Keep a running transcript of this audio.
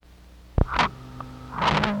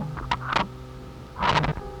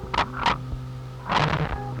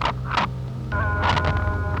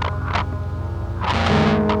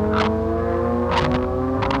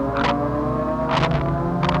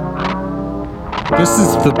This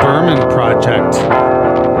is the Berman Project.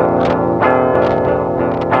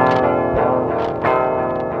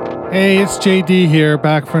 Hey, it's JD here,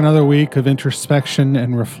 back for another week of introspection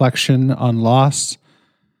and reflection on loss,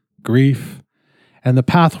 grief, and the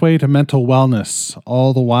pathway to mental wellness,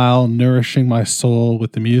 all the while nourishing my soul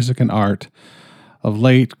with the music and art of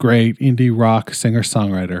late, great indie rock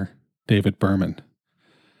singer-songwriter David Berman.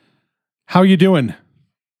 How are you doing?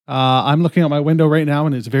 I'm looking out my window right now,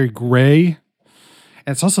 and it's very gray.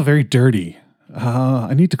 And it's also very dirty.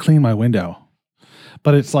 I need to clean my window.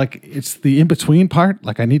 But it's the in-between part.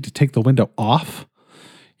 Like I need to take the window off,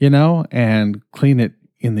 and clean it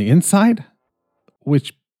in the inside,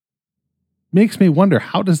 which makes me wonder,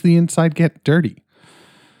 how does the inside get dirty?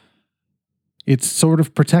 It's sort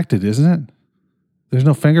of protected, isn't it? There's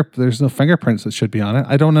no fingerprints that should be on it.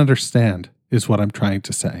 I don't understand, is what I'm trying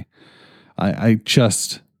to say. I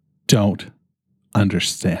just don't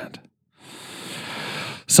understand.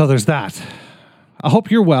 So there's that. I hope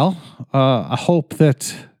you're well. I hope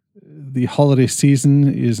that the holiday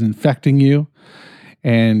season is infecting you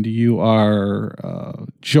and you are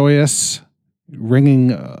joyous,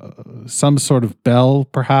 ringing some sort of bell,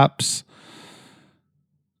 perhaps,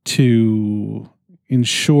 to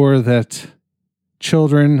ensure that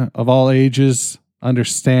children of all ages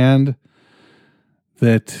understand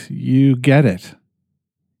that you get it.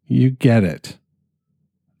 You get it.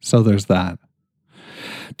 So there's that.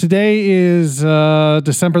 Today is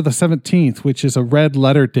December the 17th, which is a red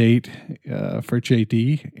letter date for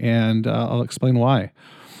JD, and I'll explain why.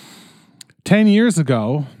 10 years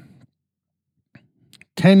ago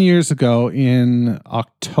in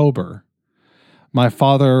October, my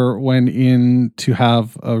father went in to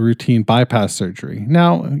have a routine bypass surgery.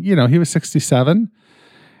 Now, he was 67,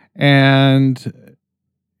 and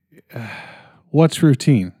what's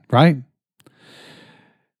routine, right?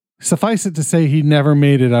 Suffice it to say, he never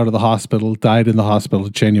made it out of the hospital, died in the hospital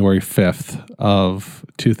January 5th of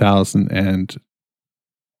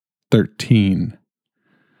 2013.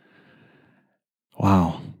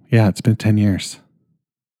 Wow. Yeah, it's been 10 years.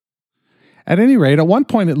 At any rate, at one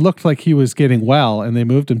point it looked like he was getting well, and they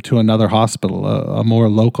moved him to another hospital, a more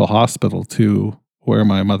local hospital to where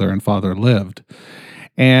my mother and father lived.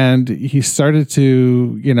 And he started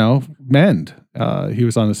to, mend. He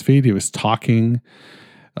was on his feet. He was talking.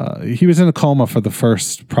 He was in a coma for the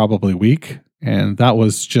first probably week, and that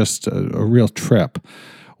was just a real trip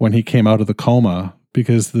when he came out of the coma,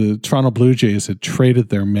 because the Toronto Blue Jays had traded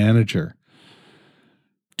their manager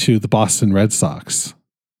to the Boston Red Sox.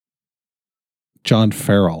 John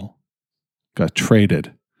Farrell got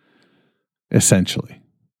traded, essentially,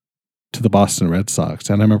 to the Boston Red Sox.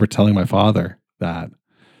 And I remember telling my father that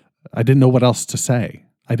I didn't know what else to say.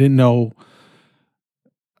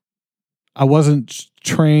 I wasn't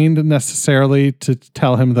trained necessarily to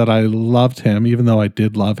tell him that I loved him, even though I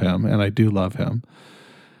did love him, and I do love him.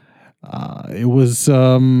 It was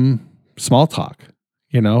small talk.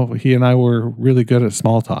 He and I were really good at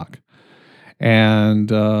small talk. And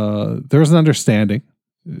there was an understanding.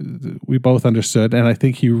 We both understood, and I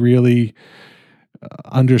think he really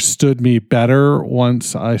understood me better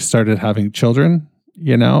once I started having children,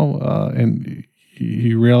 and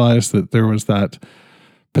he realized that there was that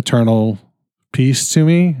paternal piece to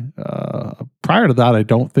me. Prior to that, I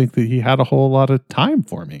don't think that he had a whole lot of time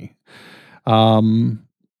for me.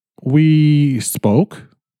 We spoke.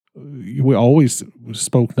 We always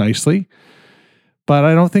spoke nicely, but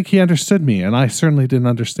I don't think he understood me, and I certainly didn't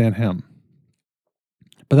understand him.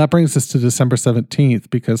 But that brings us to December 17th,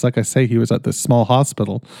 because like I say, he was at this small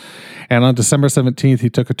hospital, and on December 17th, he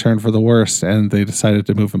took a turn for the worse, and they decided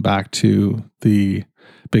to move him back to the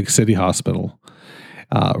big city hospital.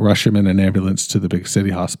 Rush him in an ambulance to the big city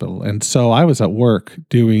hospital. And so I was at work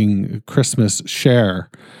doing Christmas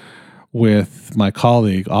share with my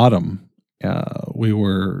colleague, Autumn. We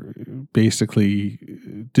were basically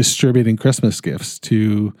distributing Christmas gifts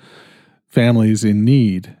to families in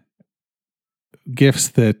need. Gifts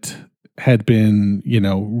that had been,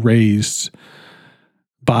 raised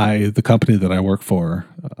by the company that I work for.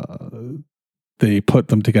 They put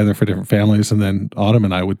them together for different families, and then Autumn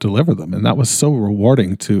and I would deliver them. And that was so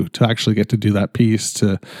rewarding to actually get to do that piece,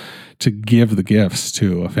 to give the gifts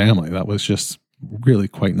to a family. That was just really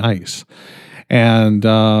quite nice. And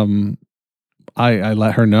I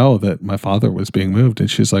let her know that my father was being moved, and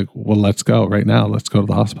she's like, well, let's go right now. Let's go to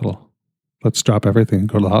the hospital. Let's drop everything and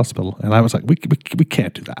go to the hospital. And I was like, we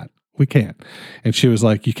can't do that. We can't. And she was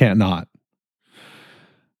like, you can't not.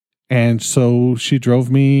 And so she drove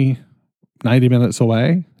me 90 minutes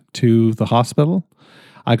away to the hospital.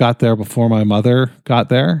 I got there before my mother got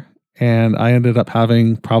there, And I ended up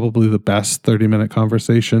having probably the best 30-minute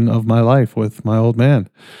conversation of my life with my old man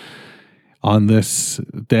on this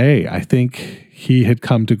day. I think he had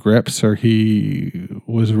come to grips, or he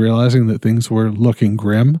was realizing that things were looking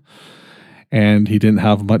grim and he didn't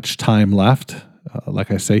have much time left. Like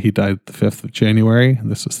I say, he died the 5th of January. And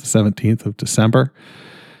this was the 17th of December.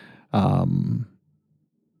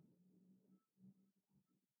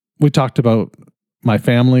 We talked about my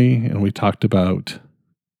family, and we talked about,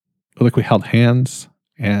 like, we held hands,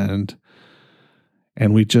 and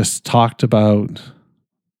we just talked about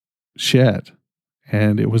shit,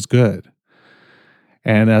 and it was good.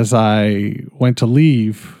 And as I went to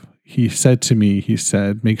leave, he said to me,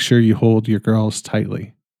 make sure you hold your girls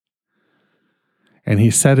tightly. And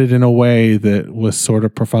he said it in a way that was sort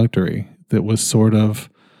of perfunctory, that was sort of,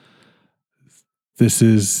 this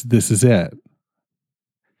is it.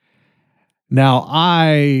 Now,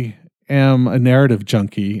 I am a narrative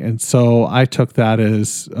junkie, and so I took that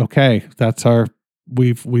as, okay, that's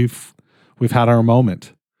we've had our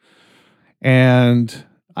moment. And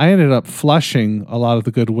I ended up flushing a lot of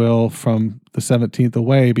the goodwill from the 17th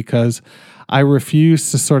away because I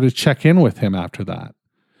refused to sort of check in with him after that.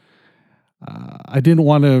 I didn't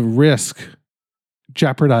want to risk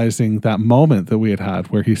jeopardizing that moment that we had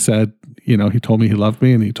where he said, he told me he loved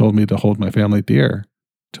me, and he told me to hold my family dear,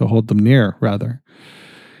 to hold them near, rather.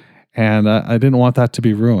 And I didn't want that to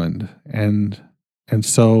be ruined. And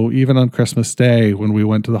so even on Christmas Day, when we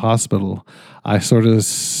went to the hospital, I sort of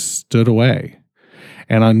stood away.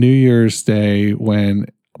 And on New Year's Day, when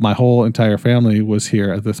my whole entire family was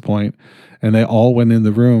here at this point, and they all went in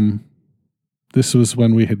the room, this was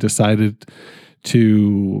when we had decided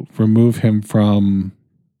to remove him from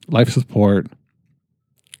life support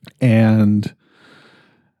and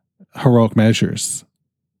heroic measures.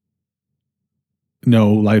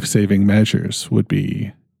 No life-saving measures would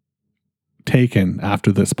be taken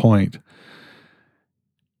after this point.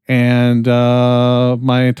 And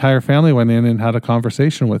my entire family went in and had a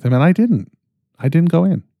conversation with him, and I didn't go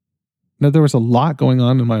in. Now, there was a lot going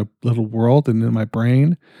on in my little world and in my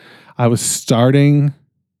brain. I was starting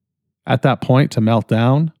at that point to melt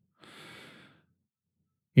down.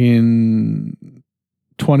 In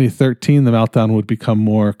 2013, the meltdown would become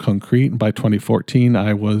more concrete. And by 2014,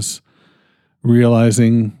 I was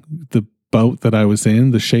realizing the boat that I was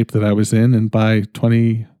in, the shape that I was in. And by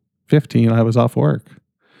 2015, I was off work.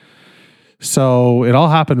 So it all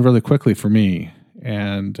happened really quickly for me.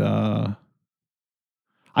 And I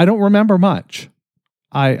don't remember much.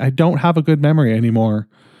 I don't have a good memory anymore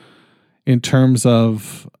in terms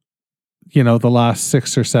of, the last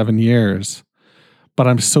 6 or 7 years. But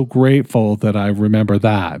I'm so grateful that I remember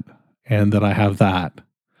that and that I have that.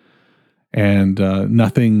 And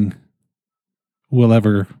nothing will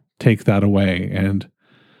ever take that away. And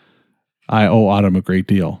I owe Autumn a great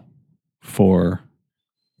deal for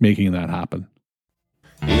making that happen.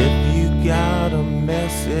 If you got a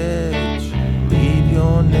message, leave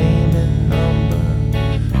your name and number,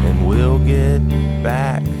 and we'll get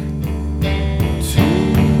back to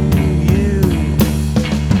you.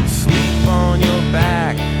 Sleep on your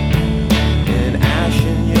back and ash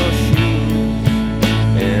in your shoes,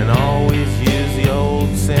 and always use the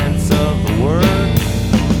old sense of the word.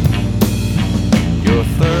 Your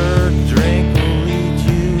third drink will lead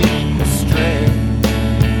you astray,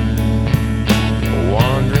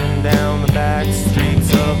 wandering down the back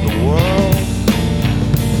streets of the world.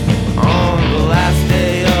 On the last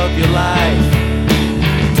day of your life,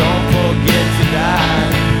 don't forget to die.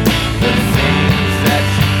 The things that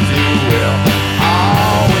you do will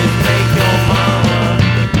always make your mama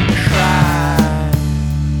cry.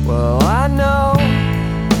 Well, I know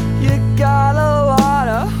you got a lot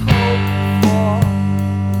of hope for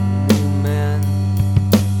men.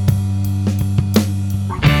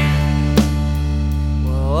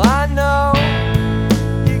 Well, I know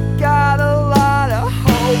you got a lot of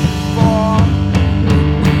hope for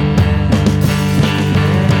men.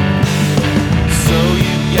 So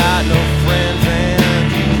you got no friends and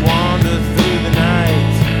you wander through the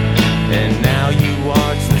night, and now you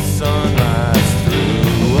watch the sunrise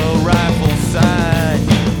through a rifle sight.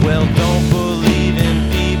 Well, don't believe in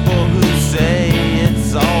people who say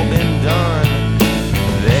it's all been done.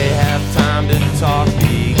 They have time to talk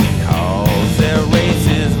because their race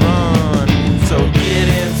is run. So get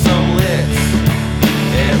in some licks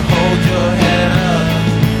and hold your head up,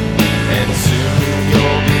 and soon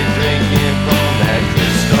you'll be drinking from that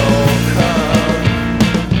crystal cup.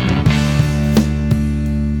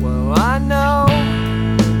 Well, I know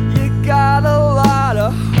you got a lot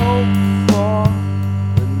of hope for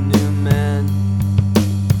the new man.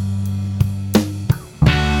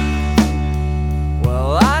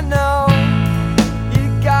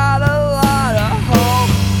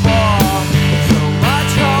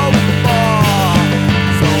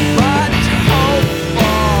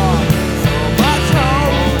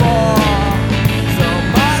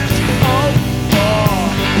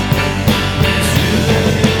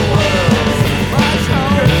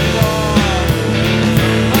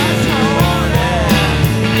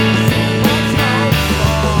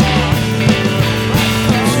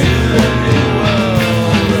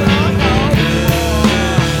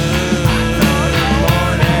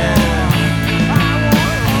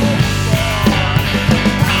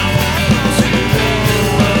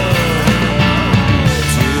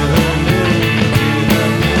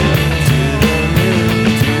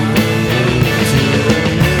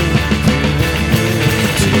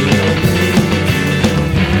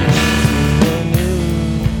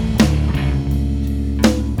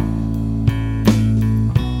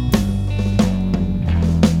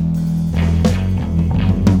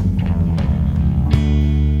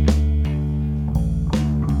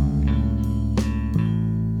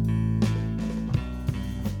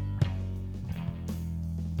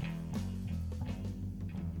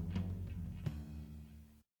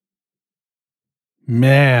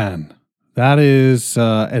 Man, that is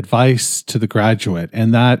advice to the graduate.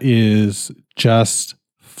 And that is just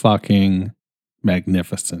fucking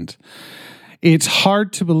magnificent. It's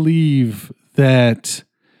hard to believe that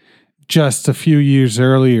just a few years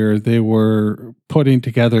earlier, they were putting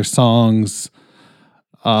together songs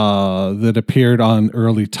that appeared on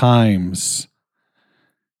Early Times,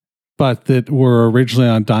 but that were originally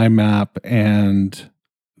on Dime Map and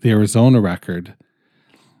the Arizona record,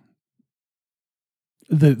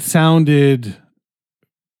 that sounded,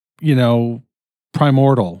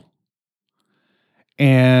 primordial.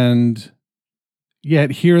 And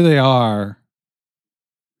yet here they are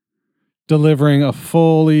delivering a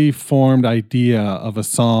fully formed idea of a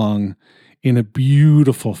song in a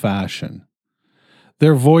beautiful fashion.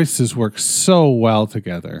 Their voices work so well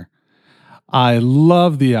together. I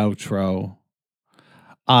love the outro.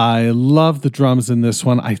 I love the drums in this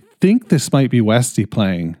one. I think this might be Westy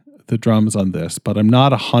playing the drums on this, but I'm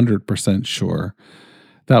not 100% sure.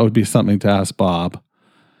 That would be something to ask Bob.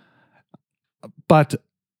 But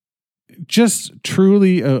just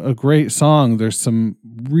truly a great song. There's some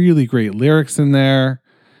really great lyrics in there,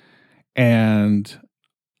 and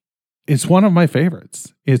it's one of my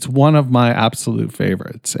favorites. It's one of my absolute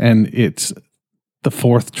favorites, and it's the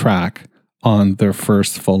 4th track on their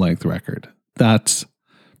first full-length record. That's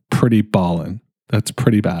pretty ballin'. That's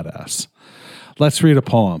pretty badass. Let's read a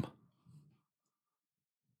poem.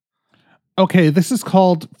 Okay, this is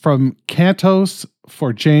called From Cantos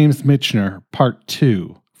for James Michener, Part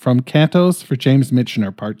 2. From Cantos for James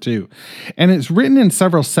Michener, Part 2. And it's written in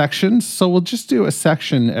several sections, so we'll just do a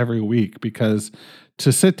section every week, because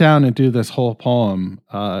to sit down and do this whole poem,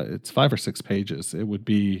 it's 5 or 6 pages. It would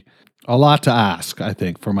be a lot to ask, I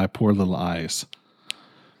think, for my poor little eyes.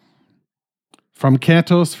 From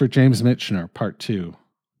Cantos for James Michener, Part 2.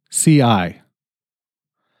 CI.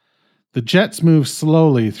 The jets move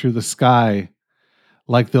slowly through the sky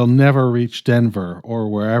like they'll never reach Denver or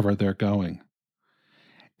wherever they're going.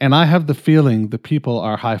 And I have the feeling the people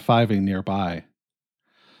are high-fiving nearby.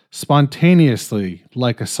 Spontaneously,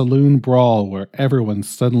 like a saloon brawl where everyone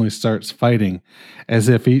suddenly starts fighting as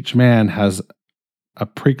if each man has a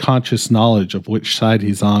preconscious knowledge of which side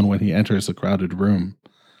he's on when he enters a crowded room.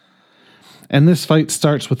 And this fight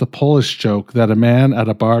starts with a Polish joke that a man at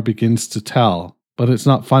a bar begins to tell, but it's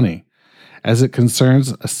not funny, as it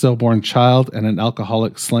concerns a stillborn child and an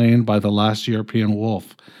alcoholic slain by the last European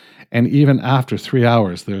wolf. And even after 3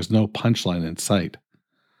 hours, there is no punchline in sight.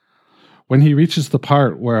 When he reaches the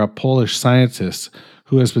part where a Polish scientist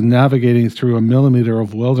who has been navigating through a millimeter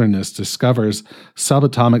of wilderness discovers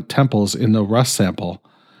subatomic temples in the rust sample,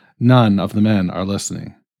 none of the men are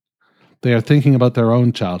listening. They are thinking about their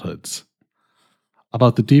own childhoods,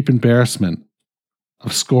 about the deep embarrassment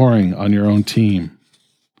of scoring on your own team,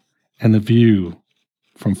 and the view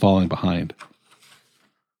from falling behind.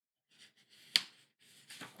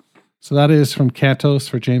 So that is from Cantos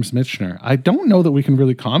for James Michener. I don't know that we can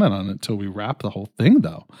really comment on it until we wrap the whole thing,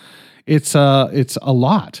 though. It's a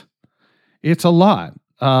lot. It's a lot.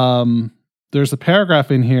 There's a paragraph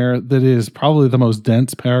in here that is probably the most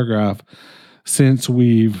dense paragraph since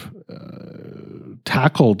we've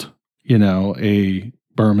tackled, a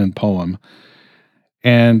Berman poem,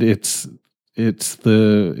 and it's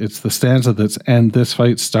the stanza that's, and this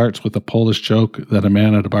fight starts with a Polish joke that a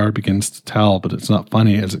man at a bar begins to tell, but it's not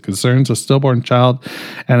funny, as it concerns a stillborn child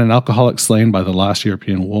and an alcoholic slain by the last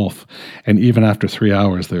European wolf. And even after 3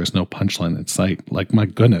 hours, there is no punchline in sight. Like, my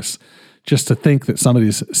goodness, just to think that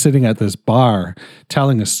somebody's sitting at this bar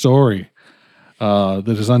telling a story that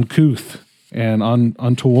is uncouth and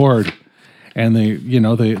untoward, and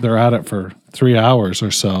they're at it for 3 hours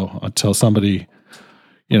or so until somebody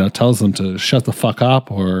tells them to shut the fuck up,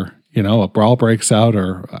 or, a brawl breaks out,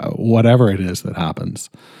 or whatever it is that happens.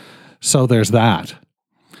 So there's that.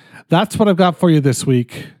 That's what I've got for you this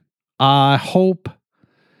week. I hope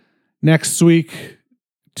next week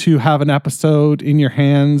to have an episode in your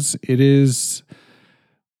hands. It is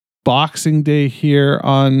Boxing Day here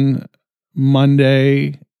on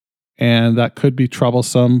Monday, and that could be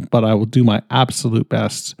troublesome, but I will do my absolute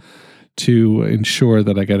best to ensure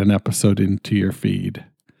that I get an episode into your feed.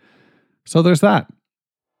 So there's that.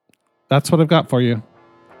 That's what I've got for you.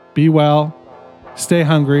 Be well, stay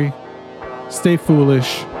hungry, stay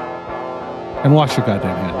foolish, and wash your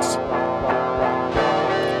goddamn hands.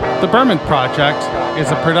 The Berman Project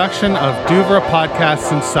is a production of Duvra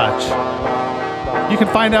Podcasts and Such. You can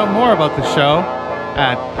find out more about the show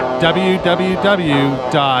at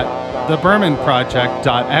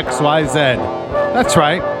www.thebermanproject.xyz. That's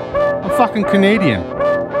right, I'm fucking Canadian.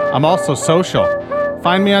 I'm also social.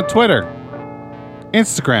 Find me on Twitter,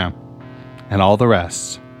 Instagram, and all the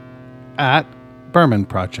rest at Berman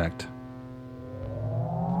Project.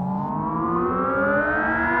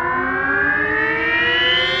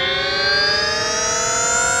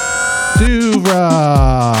 To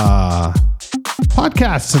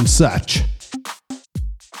podcasts and such.